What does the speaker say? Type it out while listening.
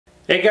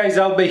Hey guys,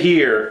 Albe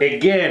here,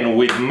 again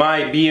with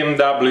my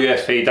BMW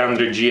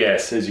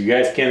F800GS. As you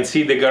guys can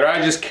see, the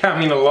garage is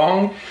coming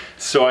along,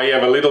 so I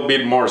have a little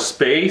bit more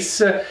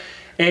space.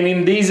 And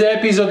in this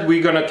episode,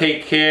 we're gonna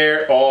take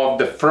care of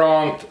the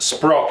front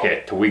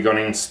sprocket. We're gonna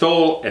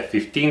install a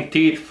 15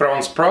 teeth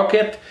front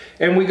sprocket,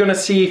 and we're gonna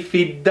see if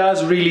it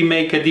does really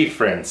make a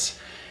difference.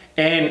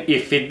 And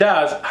if it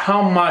does,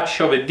 how much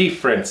of a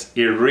difference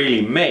it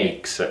really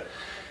makes.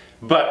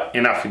 But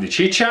enough with the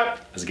chit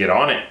chat, let's get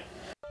on it.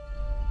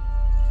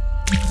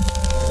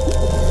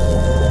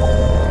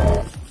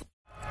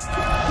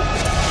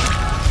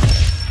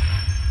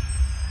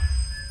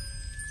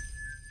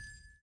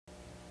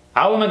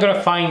 How am I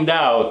gonna find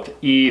out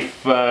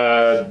if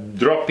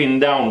dropping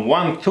down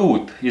one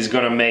tooth is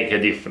gonna make a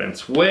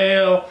difference?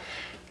 Well,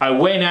 I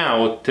went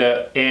out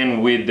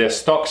and with the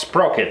stock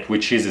sprocket,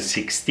 which is a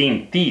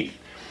 16 teeth,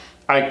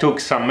 I took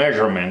some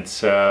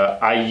measurements.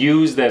 I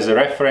used as a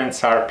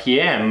reference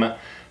RPM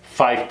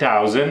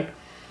 5000,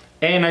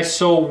 and I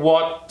saw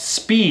what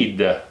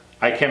speed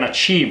I can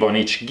achieve on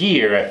each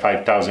gear at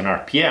 5000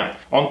 RPM.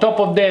 On top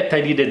of that,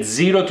 I did a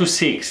 0 to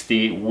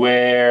 60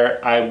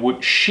 where I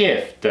would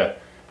shift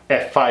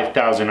at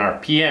 5000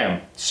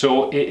 RPM,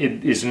 so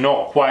it is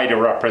not quite a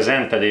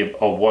representative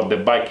of what the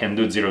bike can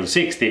do 0 to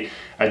 60.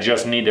 I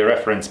just need a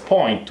reference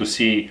point to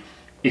see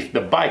if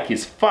the bike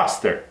is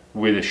faster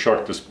with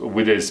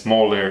a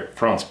smaller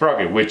front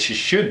sprocket, which it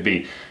should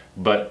be,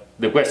 but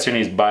the question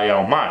is by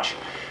how much.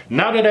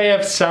 Now that I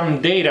have some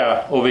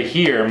data over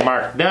here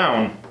marked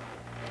down,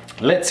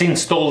 let's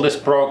install the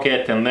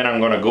sprocket, and then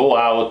I'm gonna go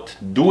out,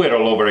 do it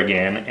all over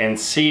again, and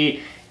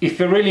see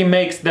if it really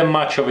makes that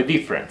much of a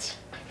difference.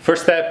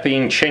 First step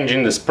in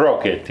changing the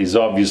sprocket is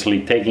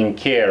obviously taking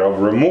care of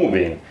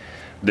removing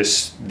the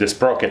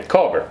sprocket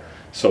cover.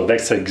 So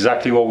that's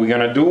exactly what we're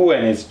gonna do,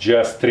 and it's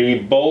just 3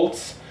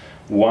 bolts,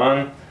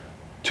 1,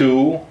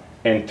 2,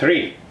 and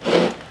 3.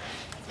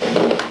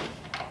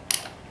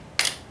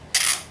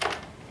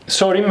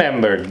 So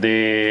remember,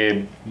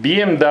 the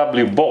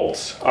BMW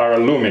bolts are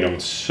aluminum,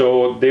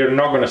 so they're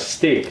not gonna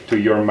stick to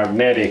your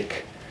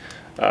magnetic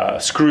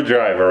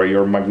screwdriver or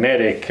your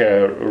magnetic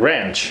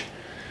wrench.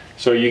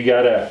 So you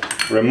gotta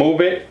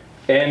remove it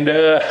and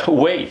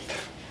wait.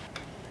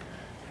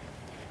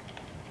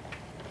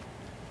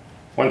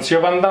 Once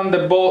you've undone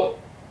the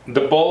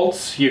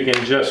bolts, you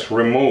can just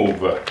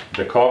remove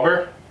the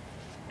cover.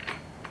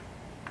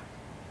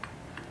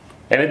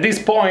 And at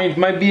this point, it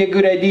might be a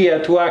good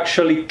idea to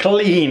actually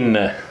clean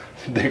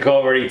the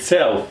cover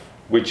itself,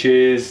 which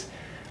is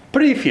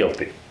pretty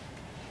filthy.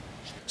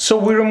 So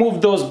we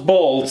removed those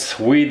bolts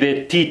with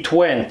a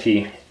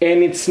T20,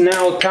 and it's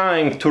now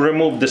time to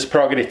remove the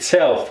sprocket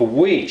itself,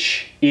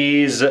 which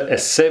is a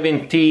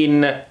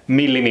 17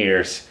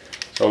 millimeters.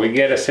 So we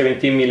get a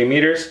 17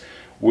 millimeters,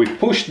 we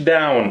push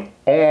down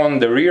on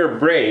the rear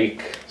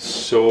brake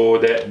so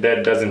that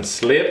that doesn't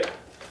slip,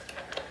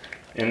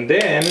 and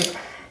then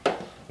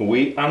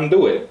we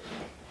undo it.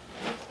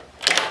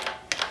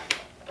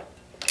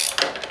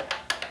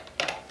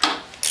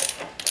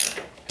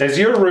 As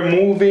you're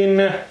removing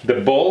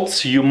the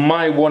bolts, you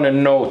might want to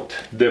note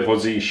the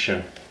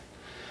position.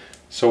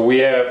 So we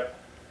have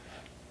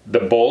the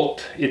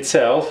bolt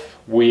itself,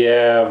 we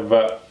have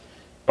a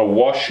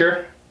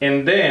washer,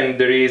 and then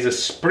there is a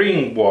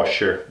spring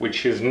washer,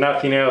 which is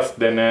nothing else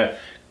than a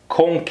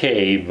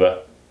concave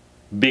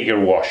bigger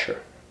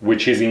washer,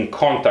 which is in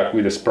contact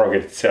with the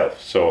sprocket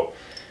itself. So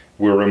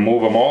we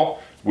remove them all,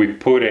 we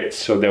put it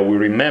so that we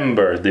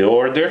remember the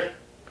order,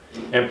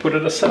 and put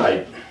it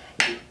aside.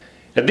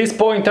 At this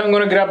point, I'm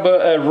gonna grab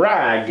a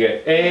rag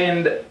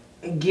and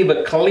give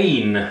a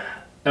clean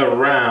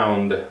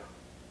around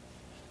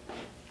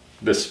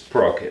the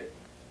sprocket.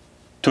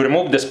 To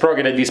remove the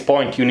sprocket at this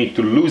point, you need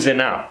to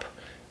loosen up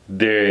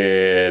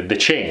the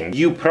chain.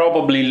 You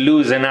probably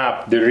loosen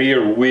up the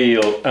rear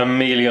wheel a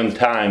million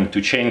times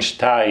to change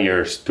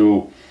tires,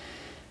 to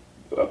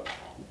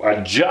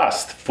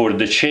adjust for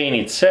the chain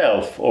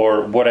itself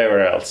or whatever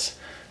else.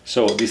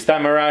 So this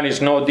time around is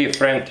no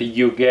different.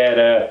 You get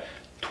a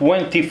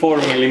 24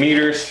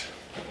 millimeters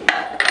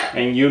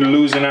and you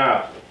loosen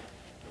up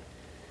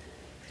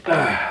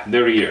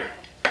the rear.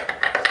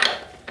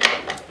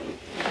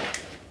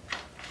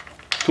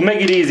 To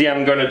make it easy,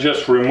 I'm gonna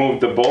just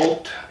remove the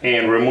bolt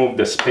and remove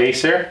the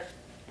spacer.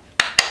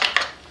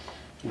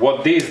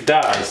 What this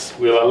does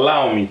will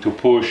allow me to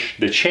push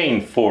the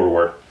chain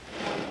forward,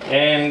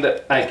 and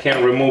I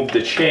can remove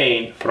the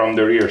chain from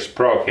the rear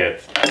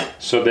sprocket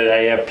so that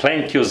I have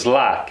plenty of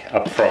slack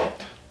up front.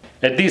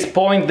 At this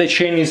point the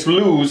chain is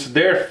loose,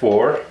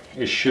 therefore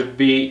it should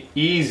be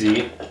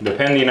easy,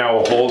 depending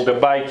how old the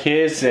bike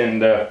is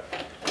and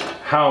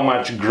how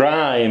much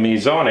grime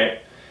is on it.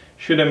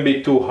 Shouldn't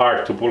be too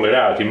hard to pull it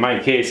out. In my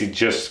case, it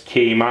just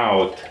came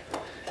out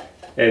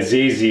as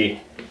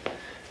easy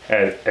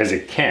as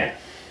it can.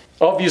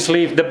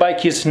 Obviously, if the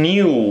bike is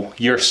new,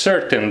 you're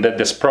certain that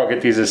the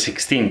sprocket is a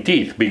 16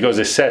 teeth because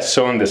it says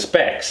so on the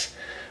specs.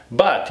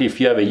 But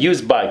if you have a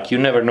used bike, you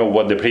never know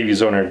what the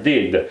previous owner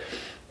did.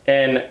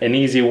 And an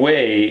easy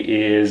way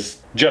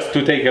is just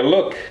to take a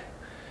look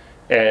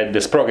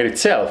the sprocket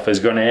itself is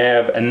going to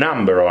have a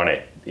number on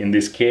it, in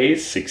this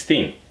case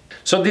 16.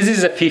 So this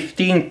is a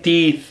 15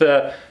 teeth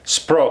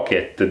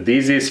sprocket.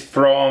 This is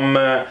from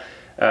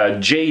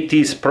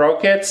JT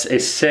Sprockets.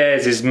 It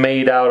says it's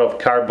made out of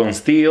carbon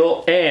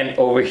steel, and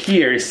over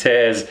here it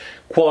says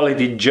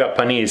quality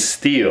Japanese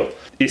steel.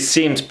 It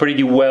seems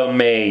pretty well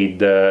made.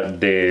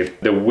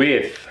 The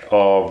width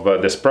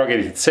of the sprocket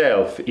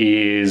itself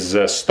is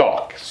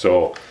stock,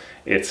 so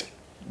it's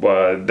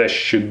that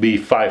should be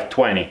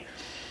 520.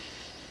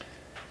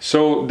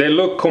 So they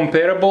look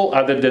comparable,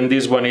 other than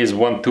this one is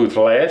one tooth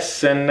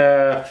less, and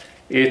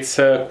it's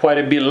quite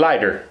a bit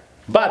lighter.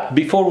 But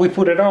before we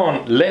put it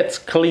on, let's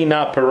clean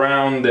up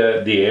around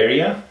the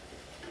area.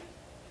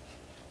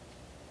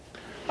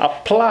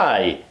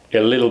 Apply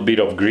a little bit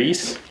of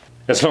grease,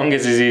 as long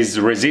as it is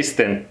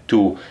resistant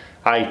to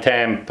high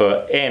temp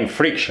and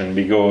friction,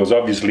 because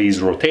obviously it's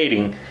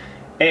rotating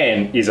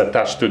and is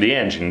attached to the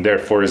engine,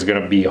 therefore it's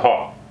going to be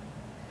hot.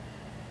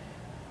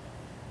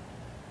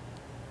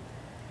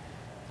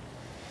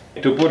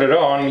 To put it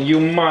on, you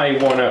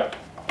might want to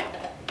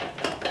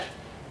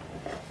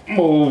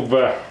move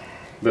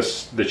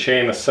the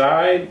chain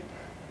aside.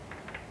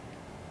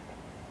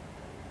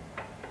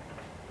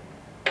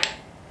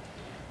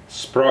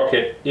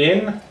 Sprocket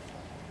in,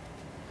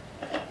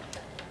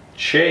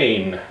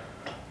 chain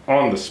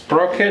on the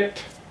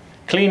sprocket,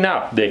 clean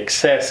up the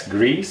excess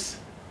grease.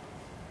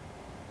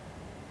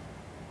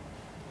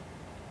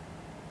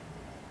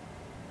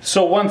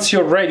 So once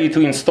you're ready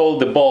to install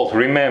the bolt,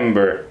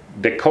 remember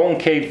the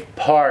concave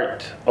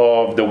part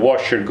of the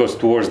washer goes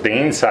towards the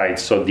inside,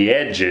 so the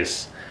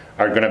edges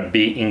are going to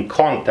be in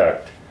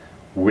contact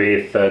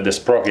with the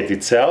sprocket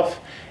itself.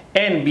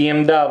 And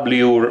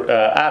BMW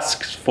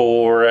asks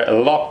for a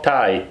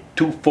Loctite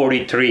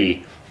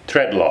 243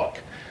 thread lock.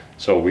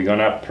 So we're going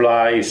to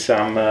apply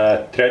some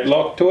thread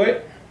lock to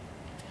it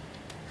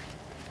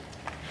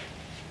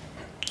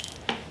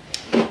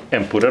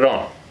and put it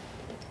on.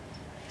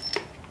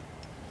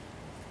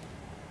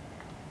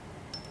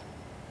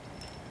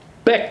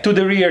 Back to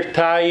the rear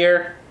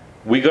tire,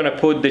 we're going to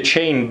put the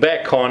chain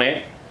back on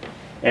it,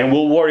 and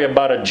we'll worry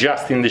about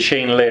adjusting the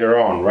chain later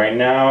on. Right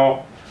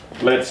now,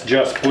 let's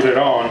just put it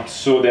on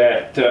so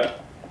that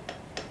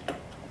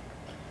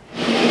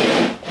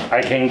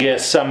I can get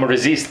some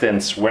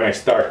resistance when I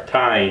start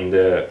tying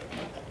the...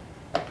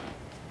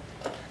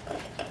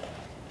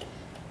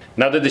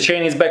 Now that the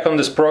chain is back on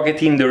the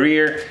sprocket in the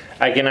rear,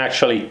 I can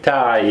actually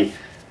tie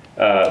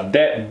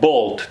that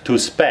bolt to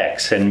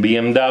specs, and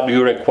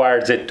BMW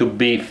requires it to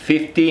be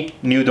 50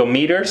 Newton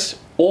meters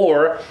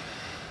or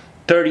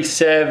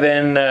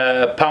 37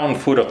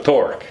 pound-foot of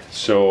torque.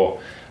 So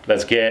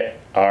let's get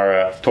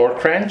our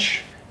torque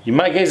wrench. In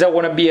my case, I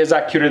want to be as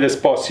accurate as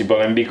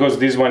possible, and because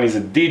this one is a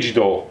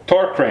digital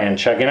torque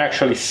wrench, I can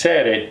actually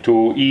set it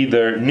to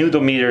either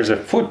Newton meters or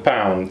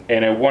foot-pound,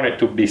 and I want it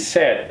to be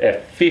set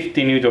at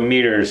 50 Newton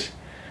meters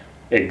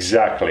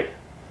exactly.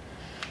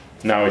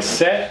 Now it's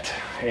set,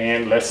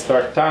 and let's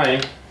start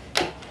tying.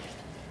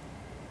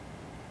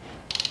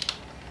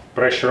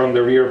 Pressure on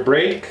the rear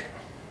brake.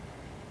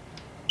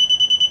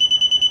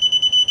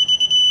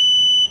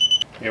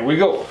 Here we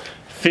go,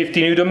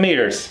 50 Newton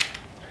meters.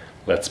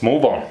 Let's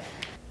move on.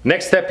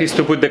 Next step is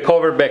to put the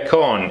cover back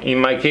on. In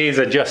my case,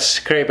 I just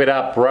scrape it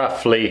up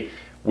roughly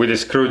with a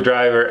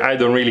screwdriver. I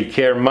don't really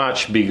care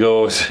much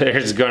because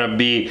there's gonna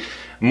be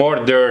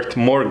more dirt,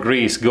 more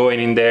grease going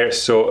in there,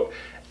 so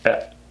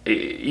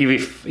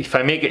if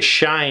I make it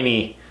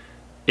shiny,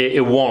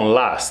 it won't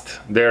last.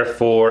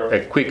 Therefore,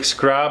 a quick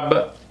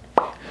scrub,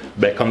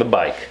 back on the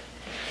bike.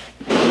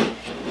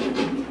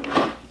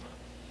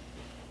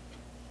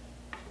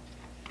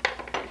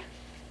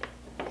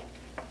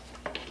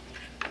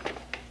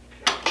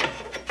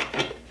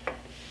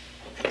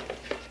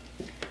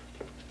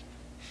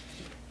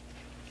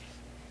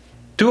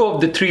 Two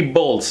of the three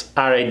bolts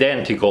are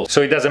identical,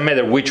 so it doesn't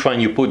matter which one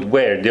you put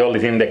where. The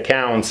only thing that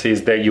counts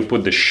is that you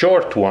put the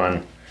short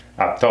one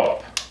up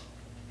top.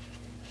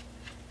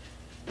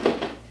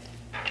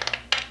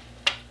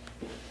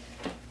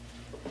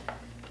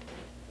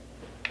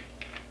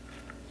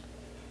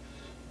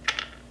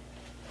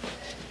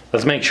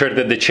 Let's make sure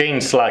that the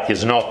chain slack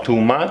is not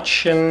too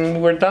much, and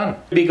we're done.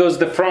 Because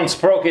the front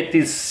sprocket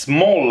is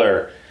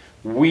smaller,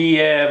 we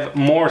have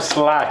more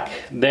slack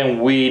than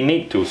we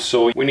need to,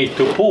 so we need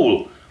to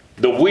pull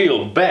the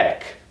wheel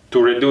back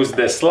to reduce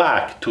the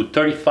slack to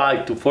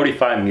 35 to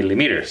 45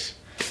 millimeters.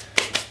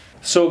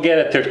 So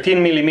get a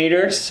 13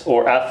 millimeters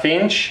or ½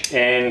 inch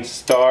and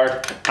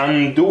start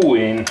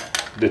undoing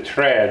the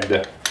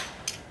thread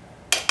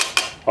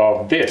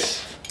of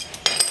this.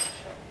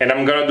 And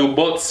I'm gonna do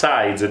both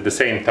sides at the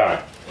same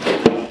time.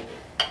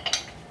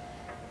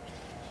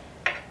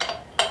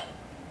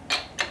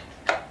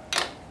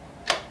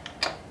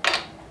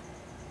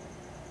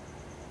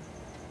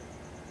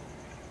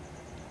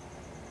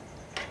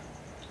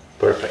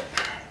 Perfect.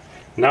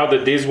 Now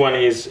that this one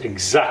is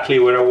exactly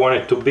where I want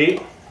it to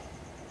be,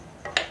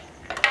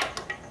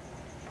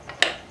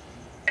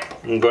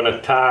 I'm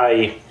gonna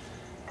tie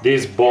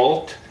this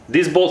bolt.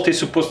 This bolt is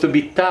supposed to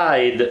be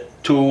tied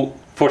to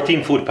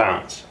 14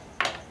 foot-pounds.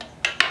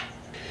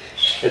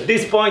 At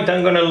this point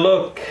I'm gonna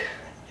look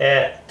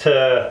at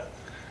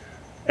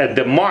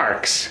the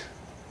marks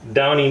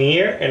down in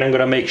here, and I'm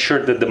gonna make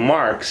sure that the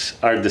marks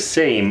are the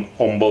same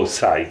on both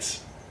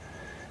sides.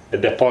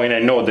 At that point I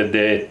know that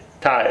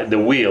the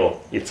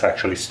wheel is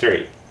actually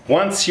straight.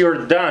 Once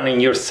you're done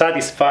and you're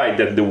satisfied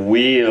that the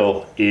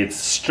wheel is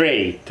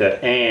straight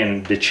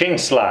and the chain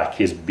slack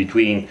is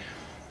between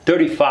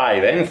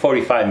 35 and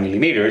 45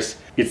 millimeters,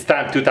 it's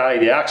time to tie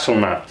the axle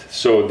nut.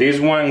 So this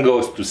one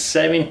goes to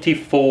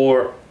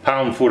 74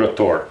 pound-foot of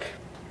torque.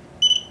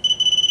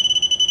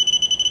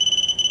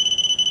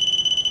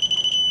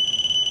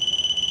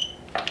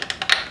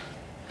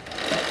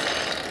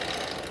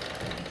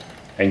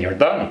 And you're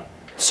done.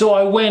 So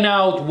I went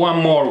out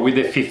one more with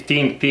a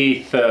 15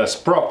 teeth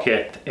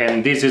sprocket,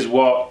 and this is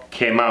what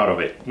came out of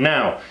it.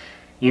 Now,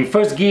 in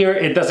first gear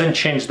it doesn't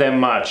change that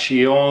much.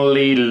 It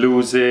only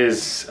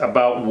loses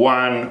about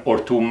 1 or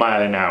 2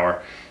 miles an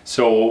hour.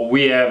 So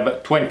we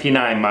have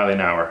 29 miles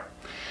an hour.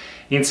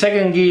 In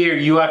second gear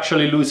you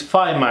actually lose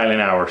 5 miles an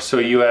hour, so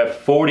you have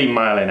 40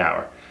 miles an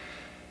hour.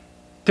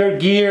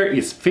 Third gear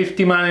is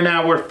 50 miles an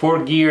hour,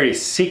 fourth gear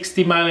is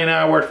 60 miles an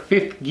hour,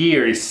 fifth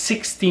gear is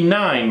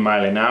 69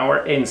 miles an hour,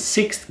 and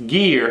sixth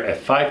gear at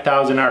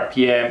 5,000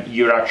 RPM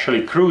you're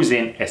actually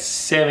cruising at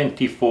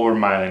 74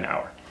 miles an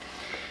hour.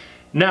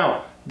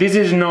 Now, this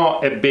is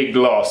not a big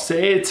loss.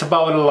 It's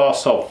about a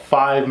loss of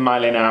 5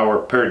 miles an hour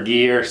per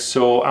gear,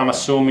 so I'm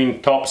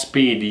assuming top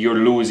speed you're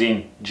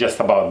losing just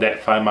about that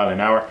 5 miles an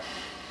hour.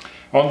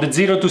 On the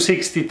 0 to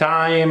 60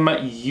 time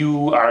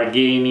you are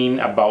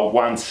gaining about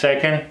 1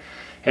 second.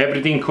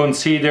 Everything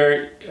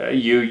considered,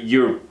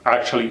 you're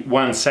actually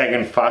 1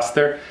 second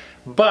faster,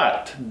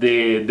 but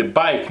the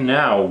bike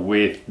now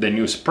with the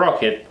new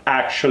sprocket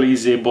actually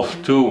is able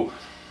to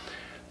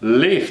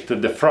lift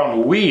the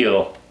front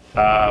wheel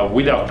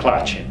without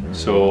clutching.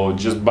 So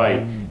just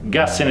by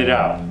gassing it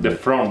up, the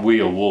front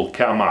wheel will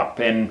come up,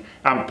 and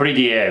I'm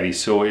pretty heavy,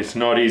 so it's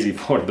not easy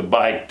for the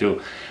bike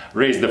to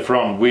raise the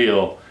front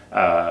wheel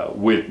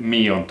with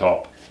me on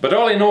top. But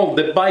all in all,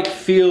 the bike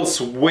feels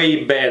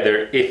way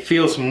better. It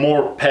feels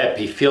more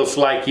peppy, feels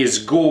like it's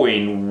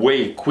going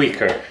way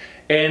quicker,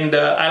 and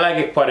I like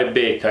it quite a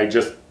bit. I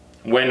just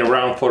went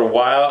around for a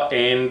while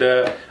and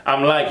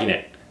I'm liking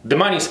it. The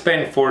money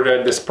spent for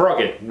the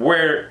sprocket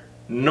were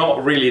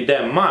not really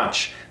that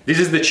much. This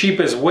is the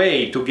cheapest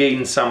way to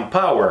gain some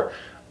power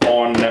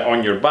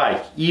on your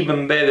bike.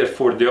 Even better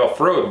for the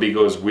off-road,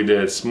 because with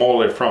a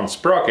smaller front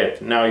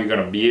sprocket now you're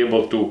gonna be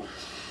able to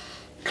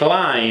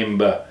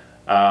climb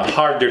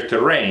harder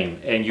terrain,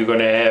 and you're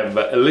gonna have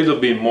a little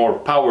bit more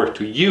power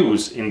to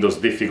use in those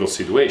difficult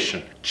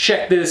situations.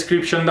 Check the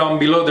description down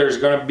below. There's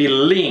gonna be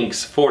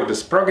links for the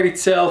sprocket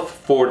itself,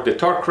 for the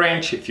torque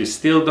wrench if you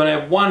still don't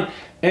have one,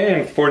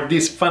 and for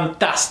this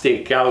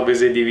fantastic Albe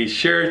ZDV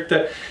shirt.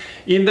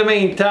 In the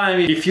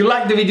meantime, if you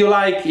like the video,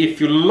 like. If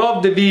you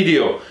love the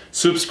video,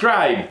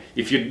 subscribe.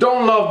 If you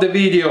don't love the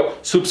video,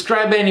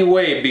 subscribe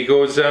anyway,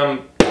 because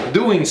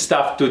doing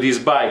stuff to this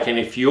bike, and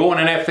if you own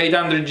an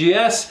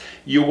F800GS,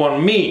 you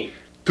want me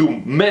to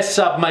mess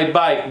up my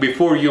bike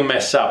before you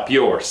mess up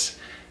yours.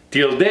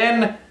 Till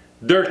then,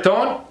 dirt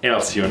on, and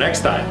I'll see you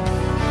next time.